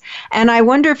guess. And I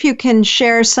wonder if you can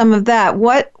share some of that.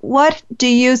 What do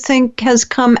you think has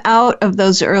come out of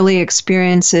those early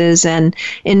experiences and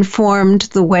informed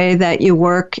the way that you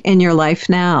work in your life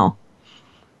now?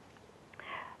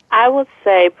 I would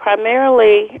say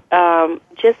primarily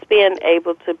just being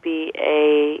able to be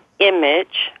a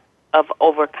image of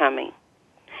overcoming.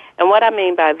 And what I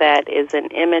mean by that is an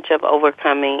image of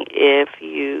overcoming. If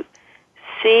you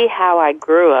see how I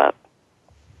grew up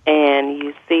and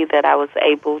you see that I was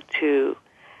able to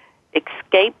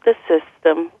escape the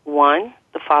system, one,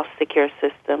 the foster care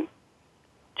system,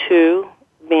 two,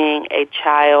 being a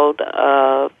child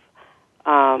of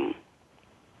a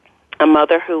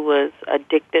mother who was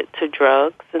addicted to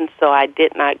drugs, and so I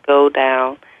did not go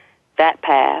down that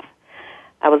path.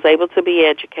 I was able to be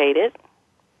educated.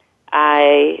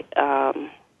 I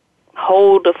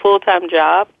hold a full-time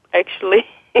job, actually.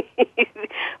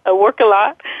 I work a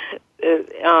lot.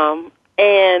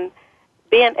 And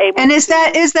being able And is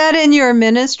that in your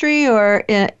ministry, or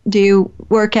do you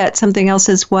work at something else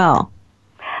as well?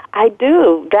 I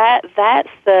do. That's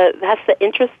the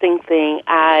interesting thing.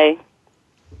 I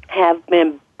have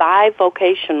been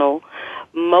bivocational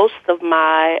most of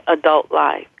my adult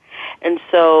life. And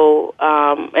so,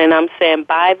 and I'm saying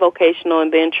bivocational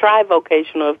and then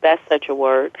trivocational, if that's such a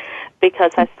word,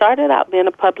 because I started out being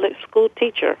a public school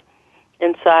teacher.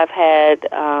 And so I've had,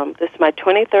 this is my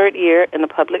 23rd year in the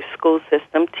public school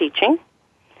system teaching.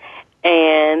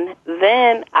 And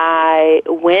then I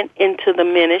went into the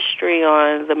ministry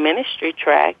on the ministry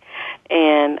track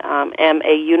and am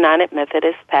a United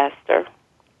Methodist pastor.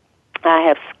 I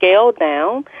have scaled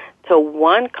down to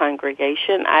one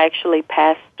congregation. I actually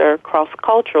pastor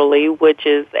cross-culturally, which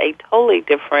is a totally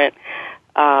different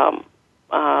ram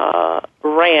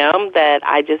that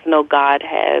I just know God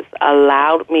has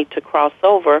allowed me to cross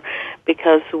over,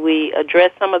 because we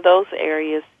address some of those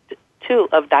areas too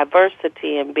of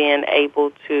diversity and being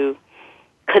able to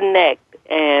connect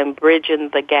and bridging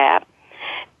the gap.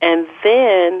 And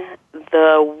then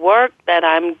the work that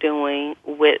I'm doing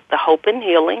with the Hope and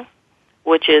Healing,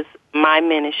 which is my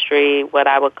ministry, what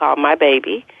I would call my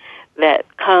baby, that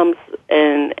comes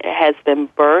and has been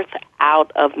birthed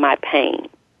out of my pain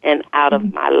and out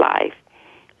of my life,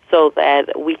 so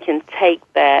that we can take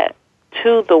that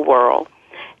to the world.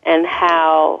 And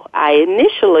how I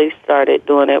initially started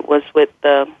doing it was with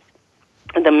the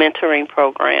mentoring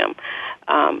program,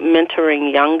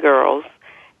 mentoring young girls,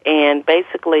 and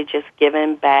basically just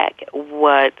giving back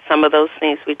what some of those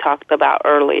things we talked about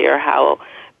earlier, how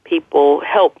people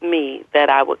helped me, that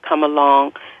I would come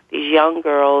along these young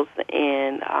girls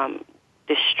in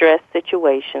distress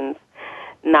situations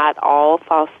not all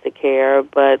foster care,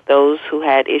 but those who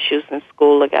had issues in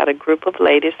school. I got a group of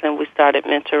ladies, and we started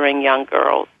mentoring young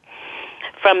girls.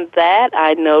 From that,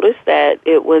 I noticed that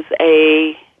it was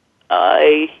a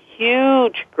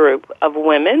huge group of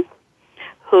women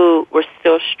who were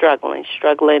still struggling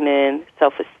in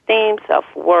self-esteem,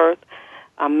 self-worth,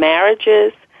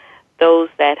 marriages, those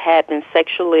that had been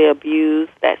sexually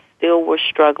abused that still were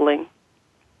struggling,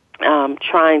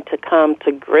 trying to come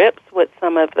to grips with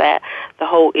some of that, the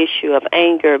whole issue of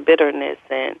anger, bitterness,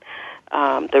 and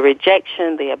the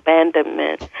rejection, the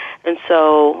abandonment. And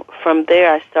so from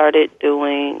there I started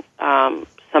doing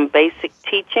some basic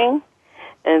teaching,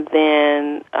 and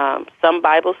then some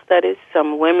Bible studies,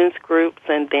 some women's groups,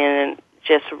 and then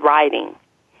just writing.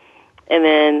 And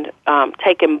then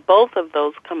taking both of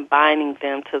those, combining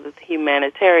them to the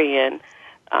humanitarian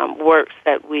works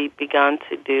that we've begun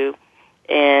to do.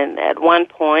 And at one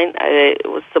point, I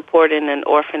was supporting an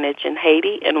orphanage in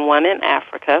Haiti and one in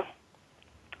Africa.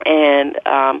 And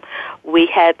we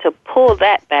had to pull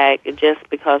that back just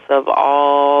because of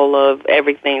all of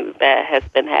everything that has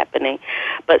been happening,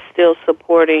 but still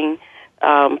supporting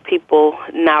people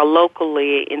now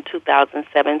locally. In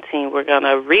 2017, we're going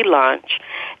to relaunch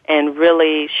and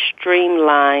really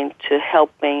streamline to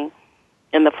helping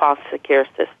in the foster care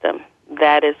system.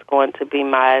 That is going to be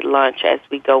my launch as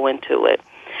we go into it.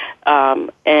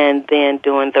 And then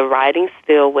doing the writing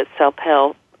still with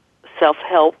self-help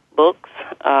books,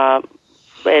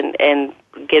 and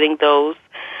getting those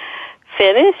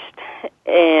finished,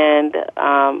 and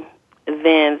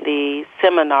then the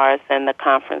seminars and the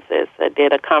conferences. I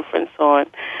did a conference on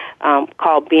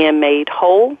called Being Made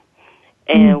Whole,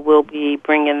 and we'll be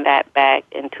bringing that back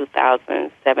in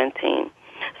 2017.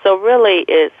 So really,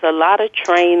 it's a lot of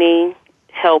training,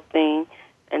 helping,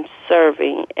 and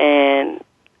serving, and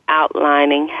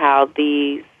outlining how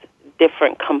these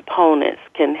different components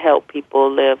can help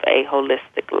people live a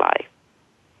holistic life.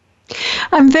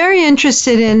 I'm very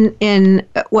interested in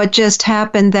what just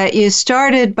happened, that you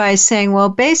started by saying, well,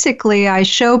 basically I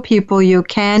show people you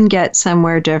can get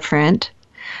somewhere different,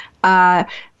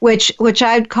 which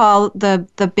I'd call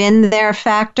the been there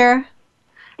factor.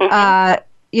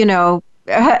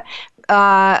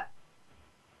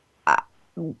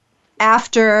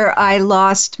 After I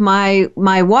lost my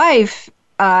wife,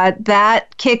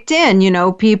 that kicked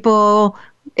in. People,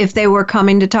 if they were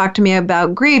coming to talk to me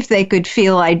about grief, they could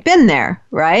feel I'd been there,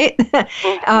 right?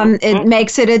 It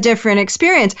makes it a different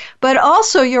experience. But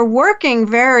also, you're working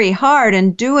very hard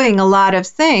and doing a lot of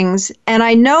things. And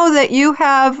I know that you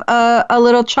have a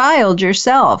little child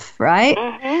yourself, right?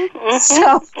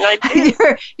 So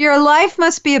your life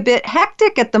must be a bit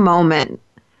hectic at the moment.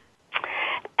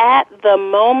 At the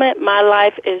moment, my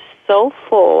life is so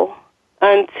full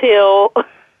until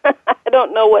I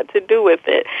don't know what to do with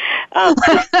it.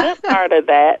 The good part of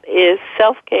that is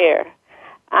self-care.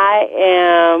 I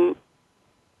am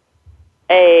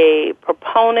a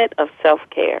proponent of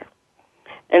self-care.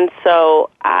 And so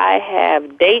I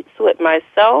have dates with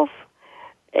myself,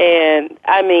 and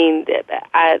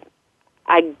I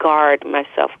guard my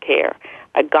self-care.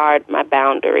 I guard my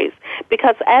boundaries,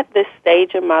 because at this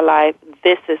stage in my life,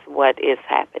 this is what is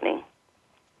happening.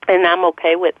 And I'm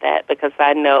okay with that, because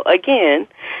I know, again,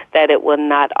 that it will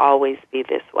not always be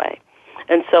this way.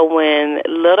 And so when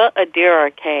little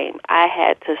Adira came, I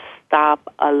had to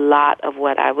stop a lot of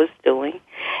what I was doing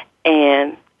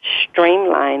and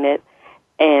streamline it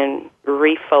and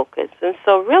refocus. And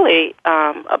so really,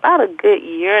 about a good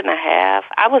year and a half,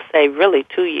 I would say really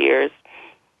 2 years,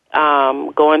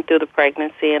 going through the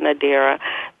pregnancy and Adira,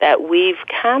 that we've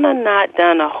kind of not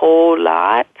done a whole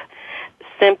lot,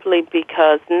 simply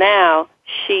because now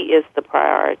she is the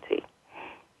priority,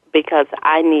 because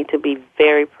I need to be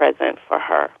very present for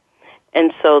her.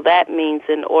 And so that means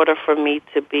in order for me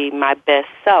to be my best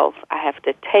self, I have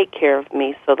to take care of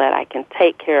me so that I can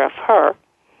take care of her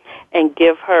and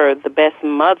give her the best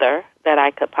mother that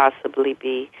I could possibly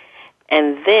be,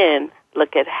 and then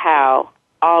look at how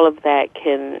all of that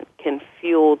can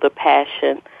fuel the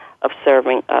passion of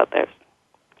serving others.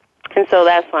 And so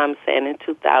that's why I'm saying in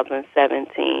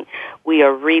 2017, we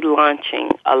are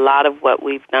relaunching a lot of what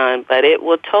we've done, but it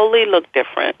will totally look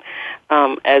different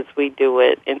as we do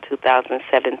it in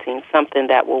 2017, something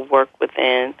that will work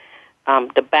within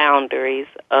the boundaries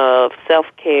of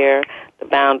self-care, the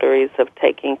boundaries of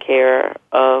taking care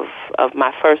of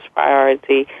my first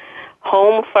priority,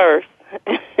 home first,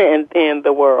 and then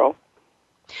the world.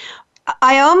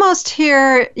 I almost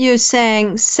hear you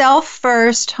saying self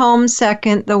first, home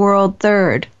second, the world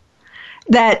third.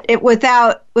 That it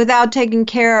without taking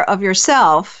care of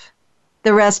yourself,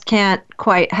 the rest can't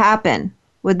quite happen.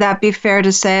 Would that be fair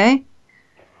to say?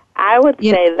 I would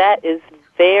say that is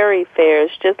very fair.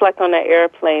 It's just like on an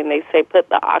airplane. They say put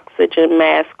the oxygen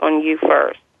mask on you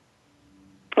first,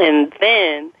 and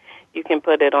then you can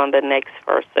put it on the next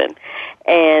person.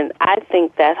 And I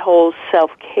think that whole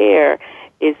self-care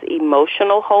is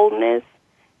emotional wholeness.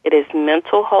 It is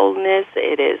mental wholeness.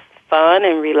 It is fun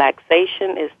and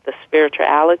relaxation. It's the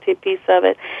spirituality piece of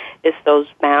it. It's those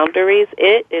boundaries.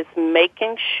 It is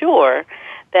making sure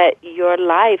that your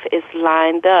life is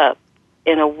lined up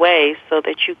in a way so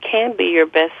that you can be your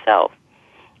best self.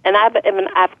 And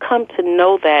I've come to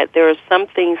know that there are some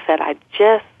things that I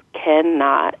just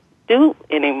cannot do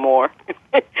anymore.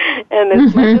 And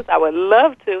as much as I would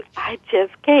love to, I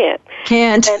just can't.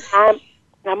 And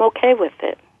I'm okay with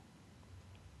it.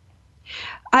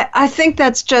 I think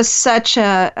that's just such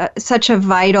a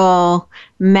vital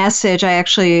message. I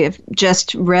actually have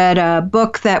just read a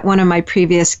book that one of my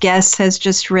previous guests has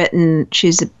just written.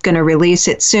 She's going to release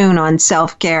it soon on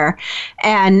self-care.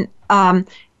 And,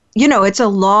 it's a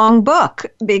long book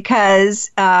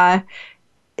because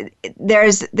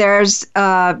there's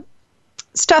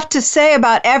stuff to say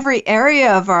about every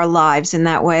area of our lives in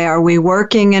that way. Are we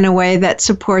working in a way that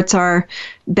supports our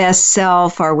best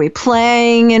self? Are we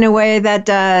playing in a way that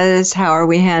does? How are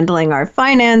we handling our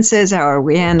finances? How are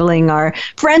we handling our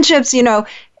friendships?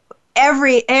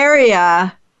 Every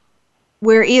area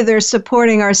we're either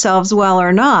supporting ourselves well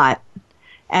or not.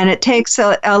 And it takes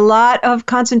a lot of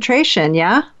concentration,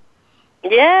 yeah?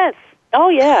 Yes. Oh,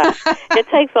 yeah. It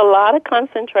takes a lot of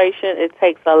concentration. It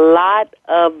takes a lot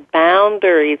of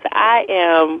boundaries.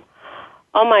 Oh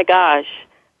my gosh,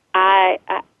 I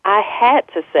had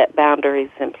to set boundaries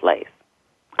in place.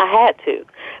 I had to.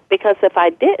 Because if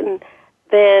I didn't,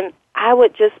 then I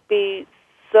would just be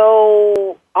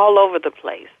so all over the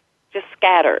place, just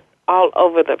scattered all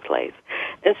over the place.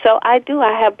 And so I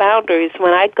have boundaries.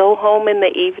 When I go home in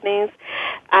the evenings,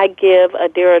 I give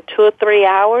Adira 2 or 3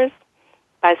 hours.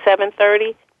 By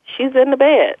 7:30, she's in the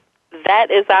bed. That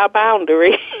is our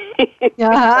boundary. You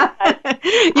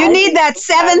need that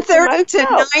 7:30 to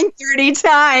 9:30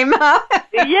 time.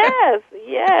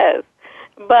 Yes.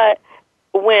 But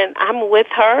when I'm with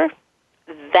her,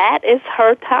 that is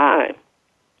her time.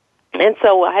 And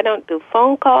so I don't do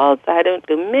phone calls. I don't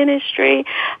do ministry.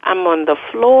 I'm on the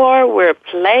floor. We're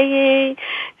playing.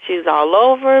 She's all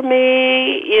over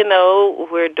me.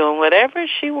 We're doing whatever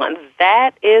she wants.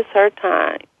 That is her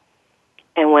time.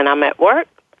 And when I'm at work,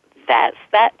 that's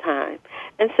that time.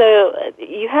 And so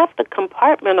you have to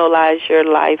compartmentalize your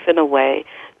life in a way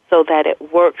so that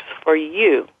it works for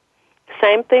you.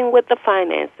 Same thing with the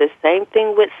finances. Same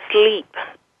thing with sleep.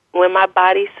 When my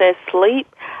body says sleep,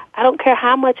 I don't care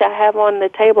how much I have on the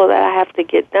table that I have to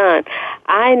get done.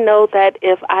 I know that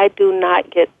if I do not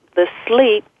get the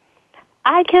sleep,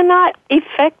 I cannot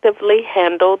effectively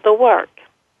handle the work.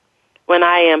 When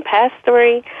I am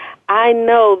pastoring, I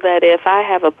know that if I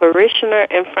have a parishioner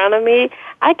in front of me,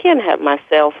 I can't have my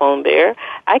cell phone there.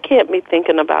 I can't be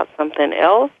thinking about something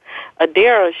else.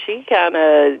 Adira, she kind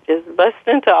of just busts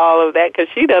into all of that because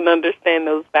she doesn't understand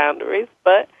those boundaries,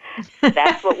 but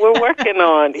that's what we're working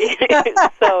on.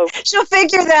 So she'll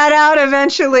figure that out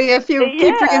eventually if you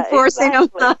keep reinforcing them.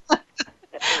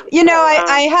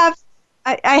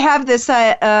 I have this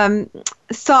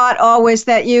thought always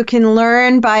that you can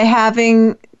learn by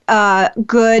having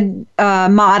good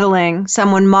modeling.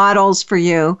 Someone models for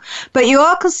you. But you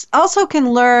also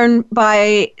can learn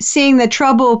by seeing the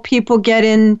trouble people get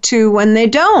into when they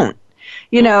don't.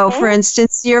 For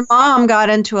instance, your mom got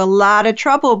into a lot of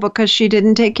trouble because she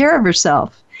didn't take care of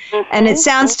herself. And it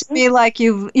sounds to me like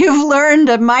you've learned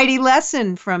a mighty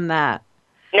lesson from that.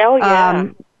 Oh, yeah.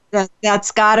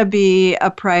 That's got to be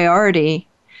a priority.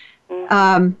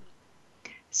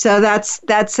 So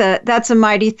that's a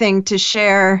mighty thing to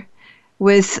share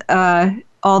with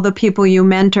all the people you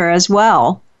mentor as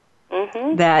well.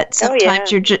 That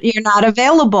sometimes you're not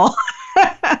available.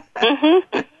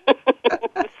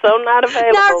 So not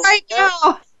available. Not right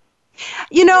now.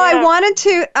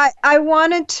 I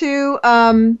wanted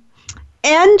to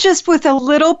end just with a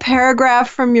little paragraph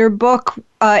from your book.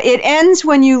 It ends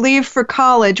when you leave for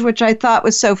college, which I thought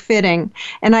was so fitting.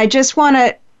 And I just want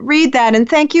to read that. And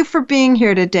thank you for being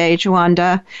here today,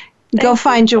 Gewanda. Go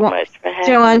find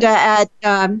Gewanda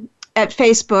at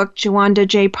Facebook, Gewanda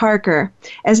J. Parker.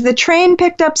 As the train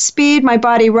picked up speed, my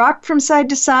body rocked from side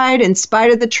to side in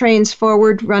spite of the train's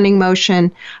forward running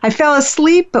motion. I fell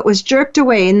asleep but was jerked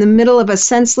away in the middle of a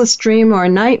senseless dream, or a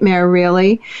nightmare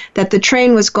really, that the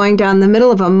train was going down the middle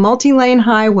of a multi-lane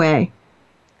highway.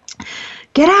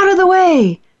 Get out of the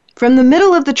way! From the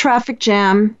middle of the traffic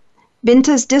jam,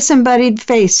 Binta's disembodied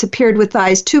face appeared with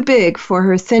eyes too big for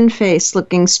her thin face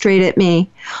looking straight at me.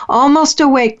 Almost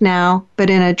awake now, but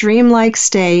in a dreamlike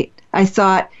state, I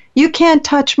thought, "You can't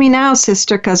touch me now,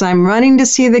 sister, 'cause I'm running to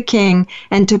see the king,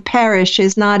 and to perish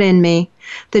is not in me."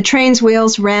 The train's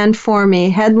wheels ran for me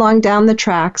headlong down the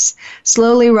tracks,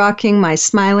 slowly rocking my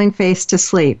smiling face to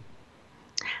sleep.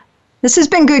 This has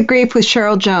been Good Grief with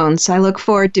Cheryl Jones. I look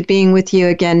forward to being with you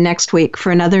again next week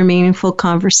for another meaningful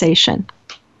conversation.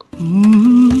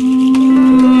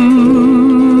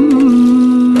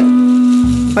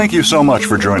 Thank you so much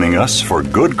for joining us for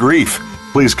Good Grief.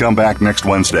 Please come back next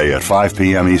Wednesday at 5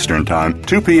 p.m. Eastern Time,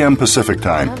 2 p.m. Pacific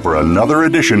Time for another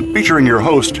edition featuring your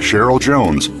host, Cheryl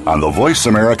Jones, on the Voice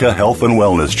America Health and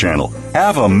Wellness Channel.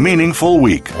 Have a meaningful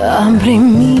week. Abre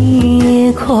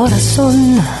mi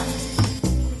corazón.